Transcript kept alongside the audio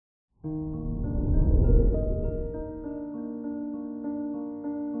Good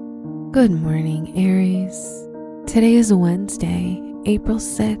morning, Aries. Today is Wednesday, April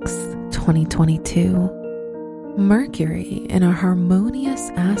 6th, 2022. Mercury, in a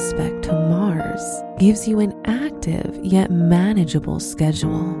harmonious aspect to Mars, gives you an active yet manageable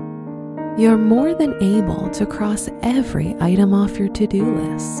schedule. You're more than able to cross every item off your to-do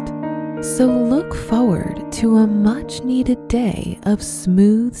list. So look forward to a much-needed day of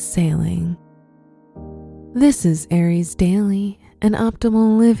smooth sailing. This is Aries Daily, an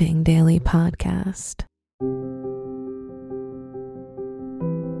optimal living daily podcast.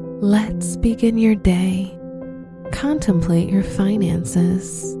 Let's begin your day. Contemplate your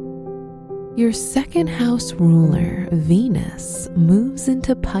finances. Your second house ruler, Venus, moves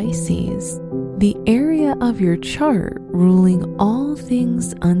into Pisces, the area of your chart ruling all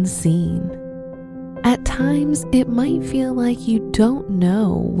things unseen. At times, it might feel like you don't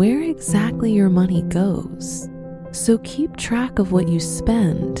know where exactly your money goes, so keep track of what you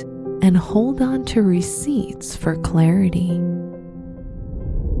spend and hold on to receipts for clarity.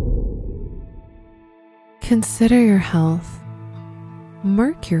 Consider your health.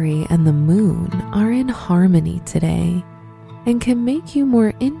 Mercury and the moon are in harmony today and can make you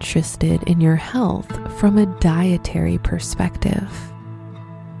more interested in your health from a dietary perspective.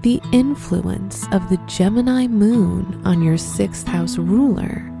 The influence of the Gemini moon on your sixth house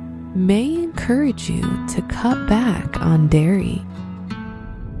ruler may encourage you to cut back on dairy.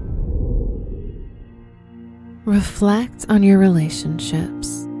 Reflect on your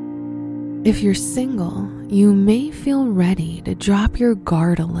relationships. If you're single, you may feel ready to drop your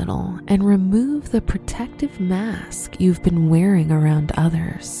guard a little and remove the protective mask you've been wearing around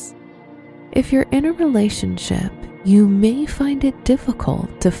others. If you're in a relationship, you may find it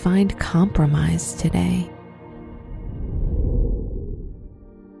difficult to find compromise today.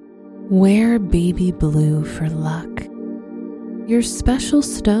 Wear baby blue for luck. Your special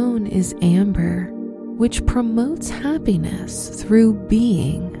stone is amber, which promotes happiness through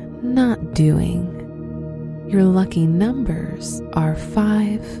being, not doing. Your lucky numbers are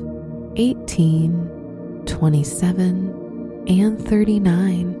 5, 18, 27, and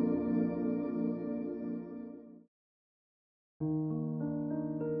 39.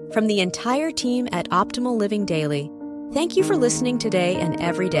 From the entire team at Optimal Living Daily, thank you for listening today and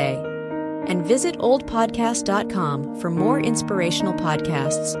every day. And visit oldpodcast.com for more inspirational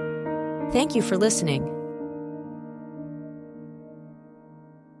podcasts. Thank you for listening.